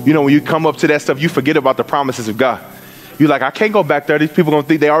 You know, when you come up to that stuff, you forget about the promises of God. You're like, I can't go back there. These people going to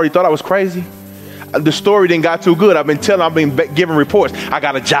think they already thought I was crazy. The story didn't got too good. I've been giving reports. I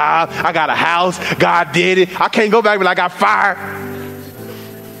got a job. I got a house. God did it. I can't go back and I got fired.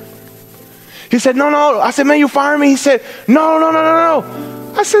 He said, no. I said, man, you firing me? He said, no.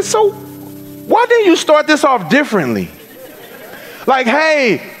 I said, so why didn't you start this off differently? Like,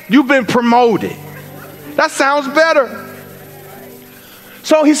 hey, you've been promoted. That sounds better.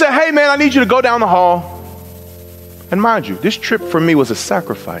 So he said, hey, man, I need you to go down the hall. And mind you, this trip for me was a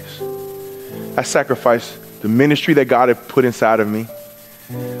sacrifice. I sacrificed the ministry that God had put inside of me.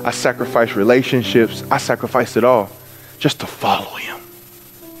 I sacrificed relationships. I sacrificed it all just to follow him.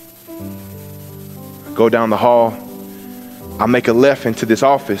 I go down the hall. I make a left into this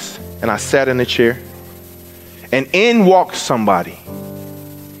office, and I sat in a chair. And in walked somebody.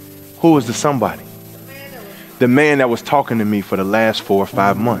 Who was the somebody? The man that was talking to me for the last 4 or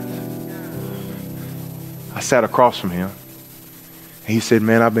 5 months. I sat across from him. And he said,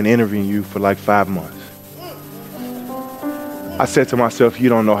 man, I've been interviewing you for like 5 months. I said to myself, you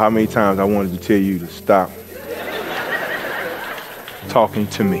don't know how many times I wanted to tell you to stop talking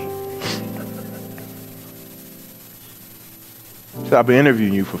to me. He said, I've been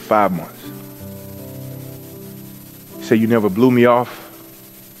interviewing you for 5 months. He said, you never blew me off.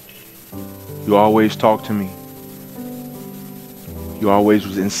 You always talked to me. You always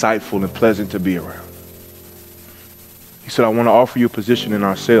was insightful and pleasant to be around. He said, I want to offer you a position in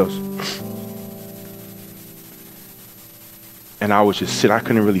our sales. And I was just sitting. I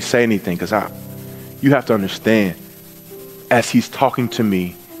couldn't really say anything because you have to understand, as he's talking to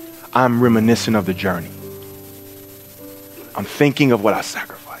me, I'm reminiscent of the journey. I'm thinking of what I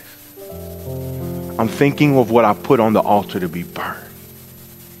sacrificed. I'm thinking of what I put on the altar to be burned.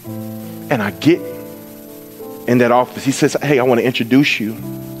 And I get in that office. He says, hey, I want to introduce you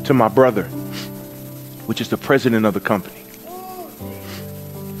to my brother, which is the president of the company.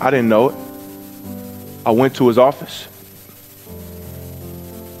 I didn't know it. I went to his office.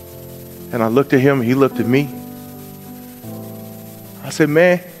 And I looked at him, and he looked at me. I said,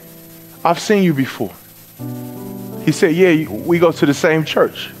 man, I've seen you before. He said, yeah, we go to the same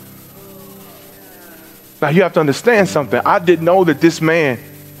church. Now you have to understand something. I didn't know that this man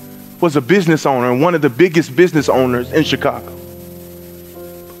was a business owner and one of the biggest business owners in Chicago.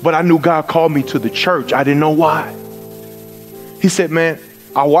 But I knew God called me to the church. I didn't know why. He said, man,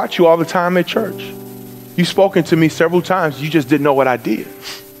 I watch you all the time at church. You've spoken to me several times. You just didn't know what I did.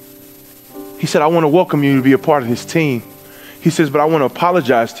 He said, I want to welcome you to be a part of his team. He says, but I want to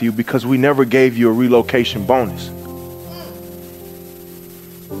apologize to you because we never gave you a relocation bonus.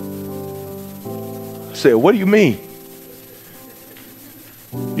 I said, what do you mean?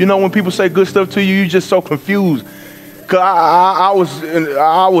 You know, when people say good stuff to you, you're just so confused. Cause I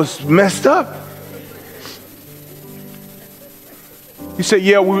was messed up. He said,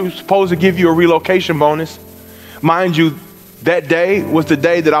 yeah, we were supposed to give you a relocation bonus. Mind you, that day was the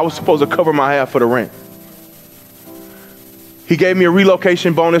day that I was supposed to cover my half of the rent. He gave me a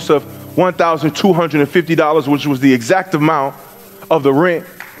relocation bonus of $1,250, which was the exact amount of the rent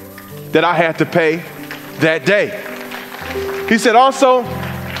that I had to pay that day. He said, also,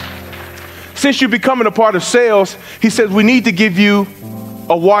 since you're becoming a part of sales, he says, we need to give you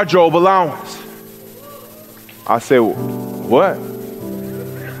a wardrobe allowance. I said, what?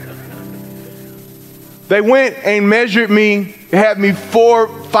 They went and measured me, had me 4,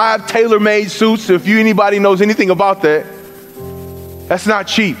 5 tailor-made suits. If anybody knows anything about that, that's not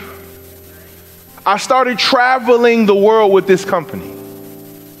cheap. I started traveling the world with this company,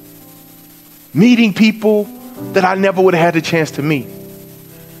 meeting people that I never would have had the chance to meet.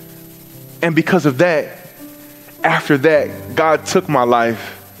 And because of that, after that, God took my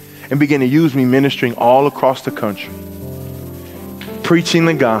life and began to use me ministering all across the country, preaching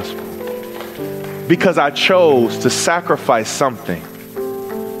the gospel, because I chose to sacrifice something,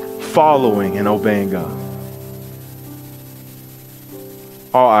 following and obeying God.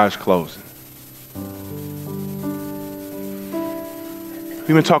 All eyes closing.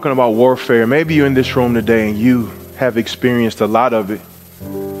 We've been talking about warfare. Maybe you're in this room today and you have experienced a lot of it,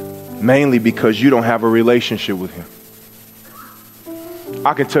 mainly because you don't have a relationship with him.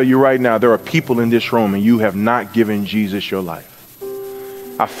 I can tell you right now, there are people in this room and you have not given Jesus your life.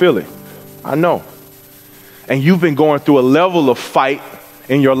 I feel it. I know. And you've been going through a level of fight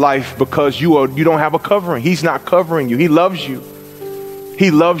in your life because you don't have a covering. He's not covering you. He loves you. He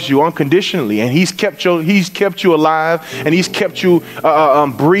loves you unconditionally, and he's kept you alive, and he's kept you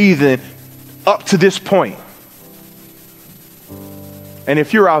breathing up to this point. And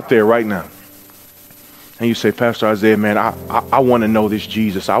if you're out there right now and you say, Pastor Isaiah, man, I want to know this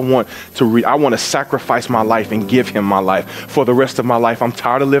Jesus. I want to sacrifice my life and give him my life for the rest of my life. I'm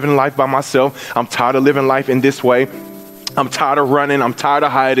tired of living life by myself. I'm tired of living life in this way. I'm tired of running. I'm tired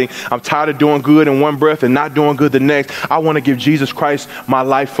of hiding. I'm tired of doing good in one breath and not doing good the next. I want to give Jesus Christ my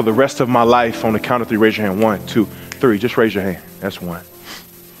life for the rest of my life. On the count of 3, raise your hand. 1, 2, 3. Just raise your hand. That's 1.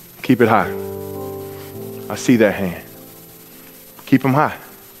 Keep it high. I see that hand. Keep them high.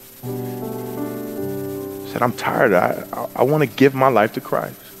 Said, I'm tired. I want to give my life to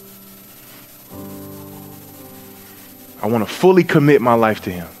Christ. I want to fully commit my life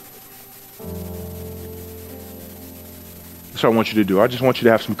to him. That's what I want you to do. I just want you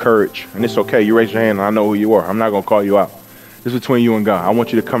to have some courage. And it's okay. You raise your hand and I know who you are. I'm not going to call you out. This is between you and God. I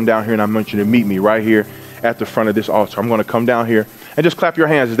want you to come down here and I want you to meet me right here at the front of this altar. I'm going to come down here and just clap your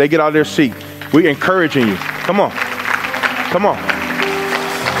hands as they get out of their seat. We're encouraging you. Come on. Come on.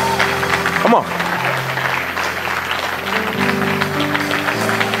 Come on.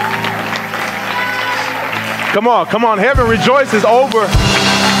 Come on. Come on. Heaven rejoices over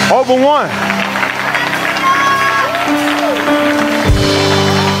one.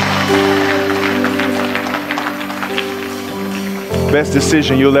 Best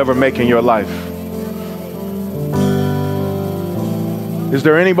decision you'll ever make in your life. Is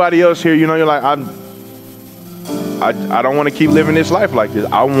there anybody else here, you're like, I don't want to keep living this life like this.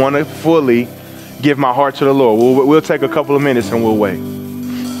 I want to fully give my heart to the Lord. We'll take a couple of minutes and we'll wait.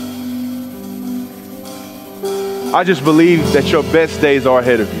 I just believe that your best days are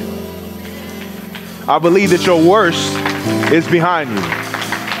ahead of you. I believe that your worst is behind you.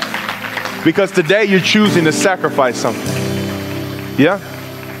 Because today you're choosing to sacrifice something. Yeah?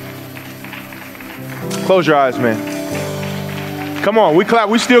 Close your eyes, man. Come on, we clap.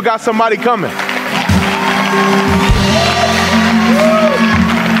 We still got somebody coming.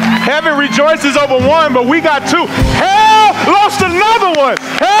 Heaven rejoices over one, but we got 2. Hell lost another one.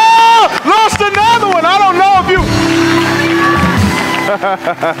 Hell lost another one. I don't know if you...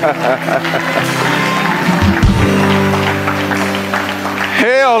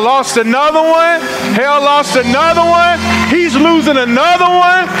 Hell lost another one. Hell lost another one. He's losing another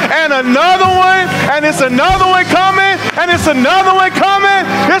one and another one. And it's another one coming. And it's another one coming.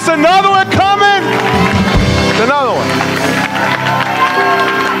 It's another one coming. Another one.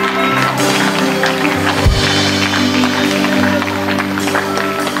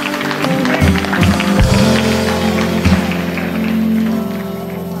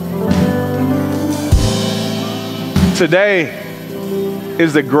 Today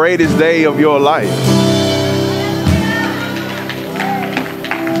is the greatest day of your life.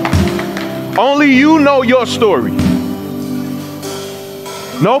 Only you know your story.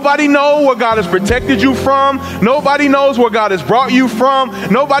 Nobody knows where God has protected you from. Nobody knows where God has brought you from.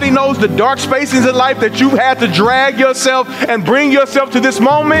 Nobody knows the dark spaces in life that you've had to drag yourself and bring yourself to this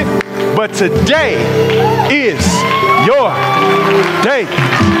moment. But today is your day.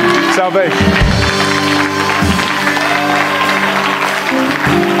 Salvation.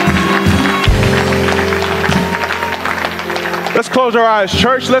 Let's close our eyes.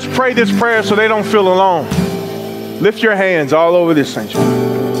 Church, let's pray this prayer so they don't feel alone. Lift your hands all over this sanctuary.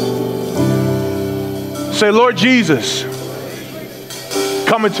 Say, Lord Jesus,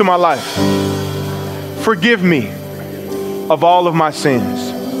 come into my life. Forgive me of all of my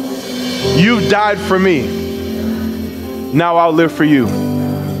sins. You've died for me. Now I'll live for you.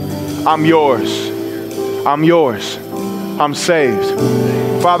 I'm yours. I'm yours. I'm saved.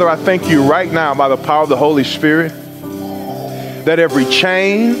 Father, I thank you right now by the power of the Holy Spirit that every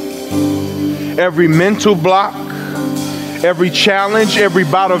chain, every mental block, every challenge, every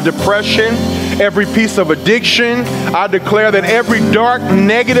bout of depression, every piece of addiction, I declare that every dark,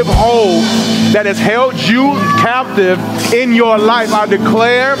 negative hold that has held you captive in your life, I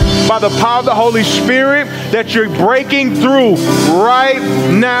declare by the power of the Holy Spirit that you're breaking through right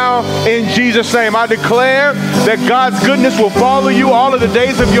now in Jesus' name. I declare that God's goodness will follow you all of the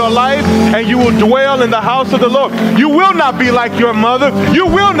days of your life, and you will dwell in the house of the Lord. You will not be like your mother. You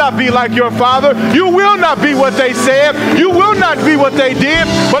will not be like your father. You will not be what they said. You will not be what they did.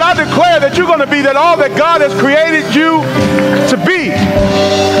 But I declare that you're going to be that all that God has created you to be.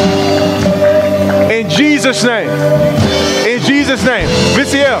 In Jesus' name. In Jesus' name.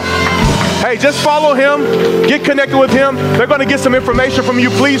 Visiel. Hey, just follow him. Get connected with him. They're going to get some information from you.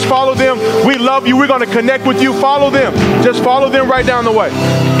 Please follow them. We love you. We're going to connect with you. Follow them. Just follow them right down the way.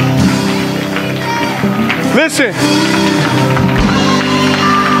 Listen.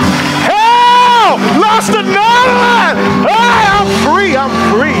 Hell! Lost another one! Hey, I'm free. I'm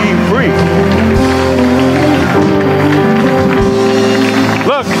free.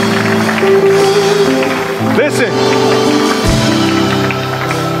 Look. Listen.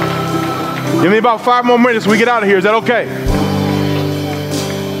 Give me about 5 more minutes. We get out of here. Is that okay?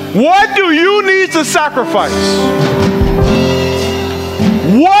 What do you need to sacrifice?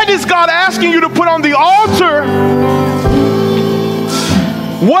 What is God asking you to put on the altar?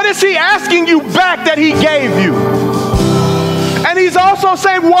 What is he asking you back that he gave you? And he's also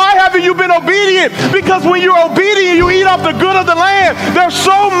saying, why haven't you been obedient? Because when you're obedient, you eat off the good of the land. There's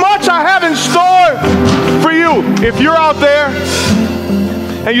so much I have in store for you. If you're out there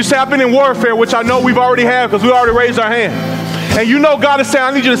and you say, I've been in warfare, which I know we've already had because we already raised our hand. And you know God is saying,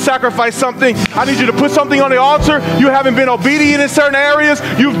 I need you to sacrifice something. I need you to put something on the altar. You haven't been obedient in certain areas.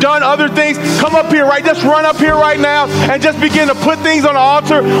 You've done other things. Come up here, right? Just run up here right now and just begin to put things on the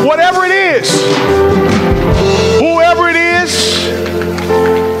altar. Whatever it is. Whoever it is.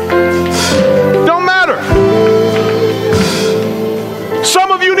 Don't matter. Some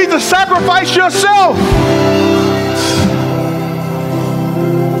of you need to sacrifice yourself.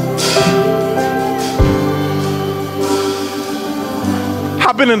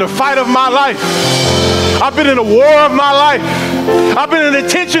 I've been in the fight of my life. I've been in the war of my life. I've been in the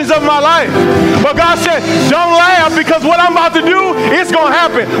tensions of my life. But God said, don't laugh, because what I'm about to do, it's going to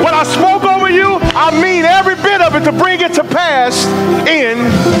happen. What I spoke over you, I mean every bit of it to bring it to pass in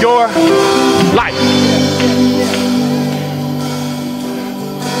your life.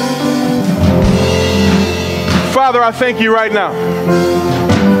 Father, I thank you right now.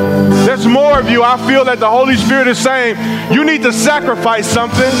 There's more of you. I feel that the Holy Spirit is saying, you need to sacrifice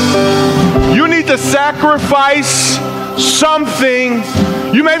something. You need to sacrifice something.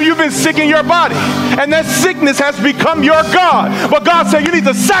 Maybe you've been sick in your body, and that sickness has become your God. But God said you need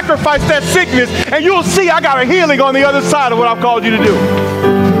to sacrifice that sickness, and you'll see I got a healing on the other side of what I've called you to do.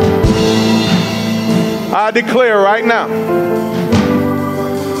 I declare right now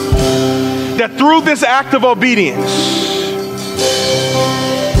that through this act of obedience,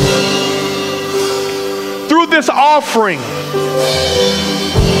 through this offering,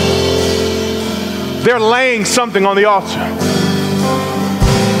 they're laying something on the altar.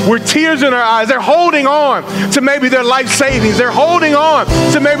 with tears in their eyes. They're holding on to maybe their life savings. They're holding on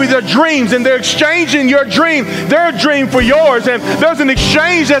to maybe their dreams, and they're exchanging your dream, their dream for yours. And there's an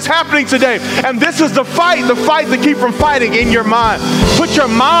exchange that's happening today. And this is the fight to keep from fighting in your mind. Put your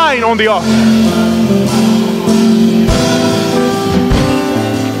mind on the altar.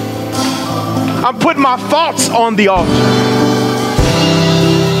 I'm putting my thoughts on the altar.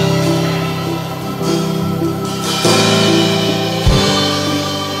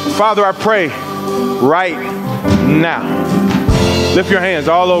 Father, I pray right now. Lift your hands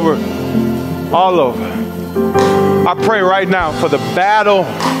all over. All over. I pray right now for the battle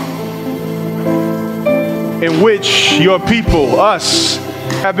in which your people, us,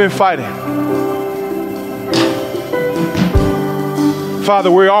 have been fighting.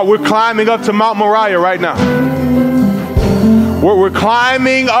 Father, we're climbing up to Mount Moriah right now. We're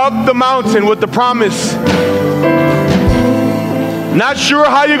climbing up the mountain with the promise. Not sure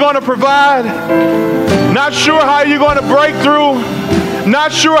how you're going to provide. Not sure how you're going to break through.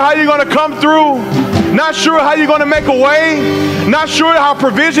 Not sure how you're going to come through. Not sure how you're going to make a way. Not sure how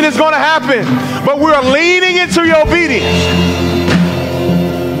provision is going to happen. But we're leaning into your obedience.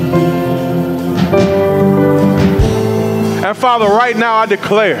 And Father, right now I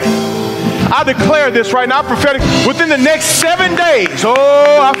declare this right now, prophetic, within the next 7 days,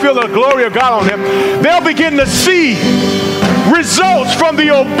 I feel the glory of God on them. They'll begin to see results from the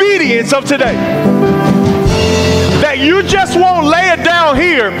obedience of today. That you just won't lay it down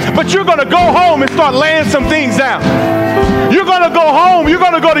here, but you're going to go home and start laying some things down. You're going to go home. You're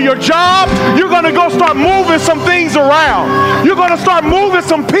going to go to your job. You're going to go start moving some things around. You're going to start moving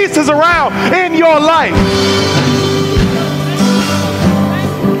some pieces around in your life.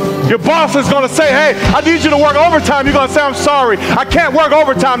 Your boss is going to say, hey, I need you to work overtime. You're going to say, I'm sorry. I can't work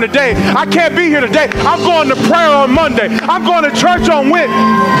overtime today. I can't be here today. I'm going to prayer on Monday. I'm going to church on Wednesday.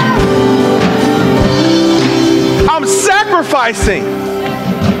 I'm sacrificing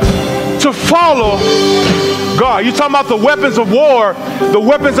to follow God. You're talking about the weapons of war. The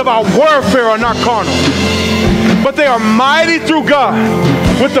weapons of our warfare are not carnal, but they are mighty through God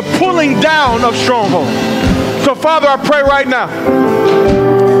with the pulling down of strongholds. So, Father, I pray right now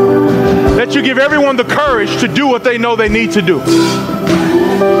that you give everyone the courage to do what they know they need to do.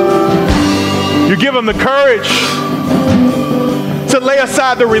 You give them the courage to lay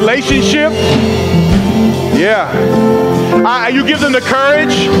aside the relationship. Yeah. You give them the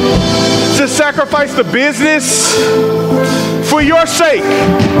courage to sacrifice the business for your sake.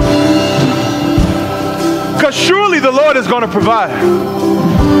 Because surely the Lord is going to provide.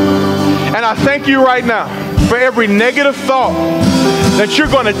 And I thank you right now for every negative thought, that you're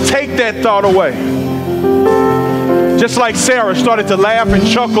going to take that thought away. Just like Sarah started to laugh and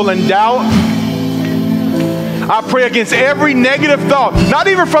chuckle and doubt, I pray against every negative thought, not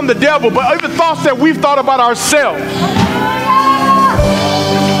even from the devil, but even thoughts that we've thought about ourselves.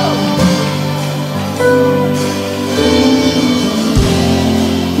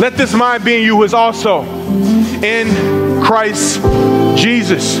 Let this mind be in you who is also in Christ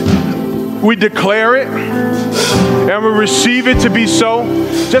Jesus. We declare it and we receive it to be so.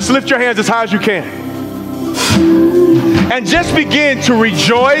 Just lift your hands as high as you can. And just begin to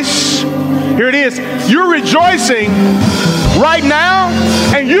rejoice. Here it is. You're rejoicing right now,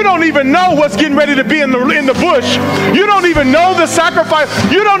 and you don't even know what's getting ready to be in the bush. You don't even know the sacrifice.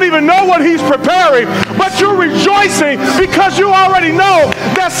 You don't even know what he's preparing. But you're rejoicing because you already know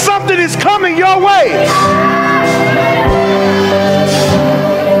that something is coming your way.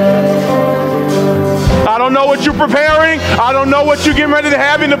 I don't know what you're preparing. I don't know what you're getting ready to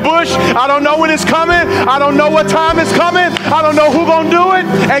have in the bush. I don't know when it's coming. I don't know what time it's coming. I don't know who's going to do it.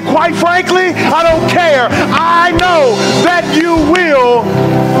 And quite frankly, I don't care. I know that you will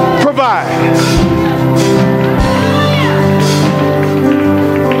provide.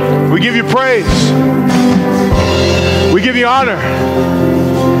 We give you praise. We give you honor.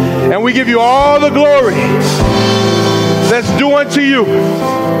 And we give you all the glory that's due unto you.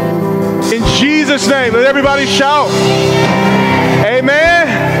 In Jesus' name, let everybody shout. Amen.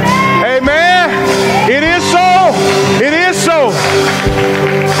 Amen. It is so. It is so.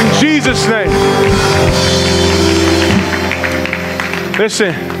 In Jesus' name.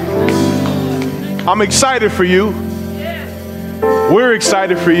 Listen, I'm excited for you. We're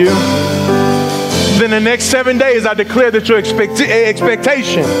excited for you. Then the next 7 days, I declare that your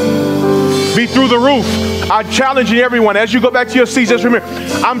expectation be through the roof. I'm challenging everyone, as you go back to your seats, just remember,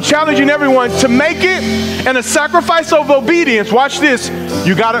 I'm challenging everyone to make it and a sacrifice of obedience. Watch this.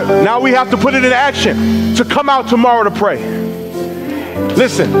 Now we have to put it in action to come out tomorrow to pray.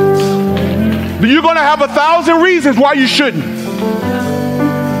 Listen, you're going to have 1,000 reasons why you shouldn't.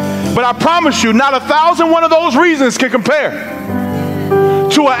 But I promise you, not 1,001 of those reasons can compare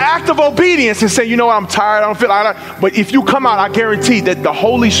to an act of obedience and say, you know what, I'm tired, I don't feel like that. But if you come out, I guarantee that the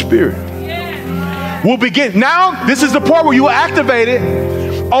Holy Spirit will begin. Now, this is the part where you activate it.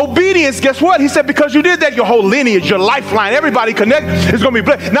 Obedience, guess what? He said, because you did that, your whole lineage, your lifeline, everybody connect is going to be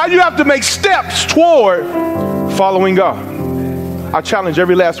blessed. Now you have to make steps toward following God. I challenge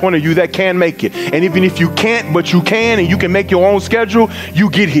every last one of you that can make it. And even if you can't, but you can, and you can make your own schedule, you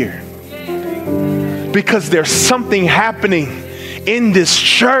get here. Because there's something happening in this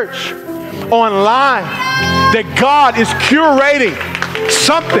church online that God is curating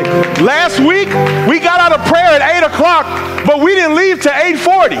something. Last week, we got out of prayer at 8 o'clock, but we didn't leave till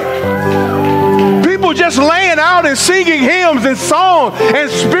 8:40. People just laying out and singing hymns and songs and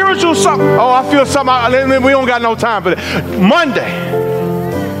spiritual songs. Oh, I feel something. We don't got no time for that. Monday,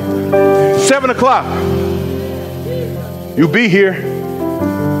 7 o'clock, you'll be here,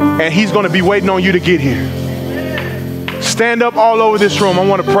 and he's going to be waiting on you to get here. Stand up all over this room. I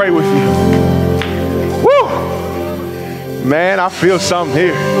want to pray with you. Woo! Man, I feel something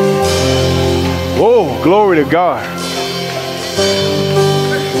here. Oh, glory to God.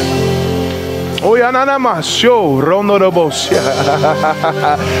 Oh, yeah, na ma show rono de bos.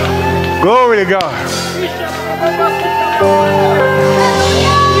 Glory to God.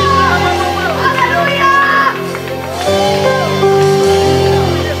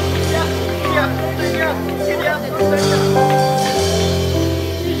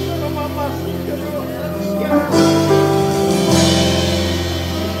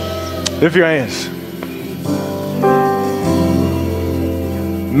 Lift your hands.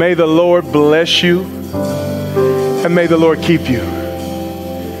 May the Lord bless you, and may the Lord keep you.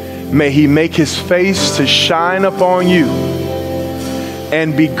 May he make his face to shine upon you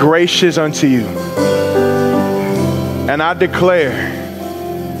and be gracious unto you. And I declare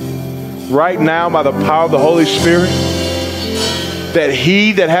right now by the power of the Holy Spirit that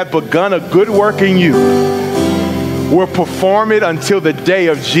he that hath begun a good work in you will perform it until the day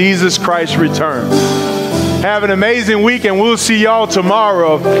of Jesus Christ's return. Have an amazing week, and we'll see y'all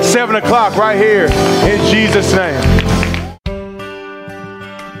tomorrow, 7 o'clock, right here, in Jesus' name.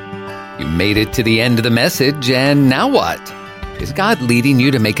 You made it to the end of the message, and now what? Is God leading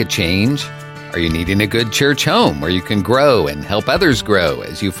you to make a change? Are you needing a good church home where you can grow and help others grow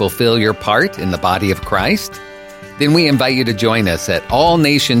as you fulfill your part in the body of Christ? Then we invite you to join us at All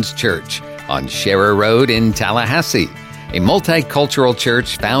Nations Church on Sharer Road in Tallahassee, a multicultural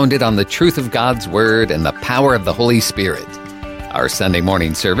church founded on the truth of God's Word and the power of the Holy Spirit. Our Sunday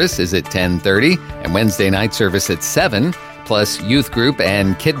morning service is at 10:30 and Wednesday night service at 7, plus youth group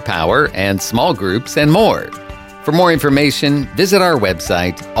and kid power and small groups and more. For more information, visit our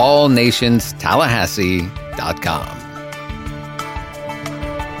website, allnationstallahassee.com.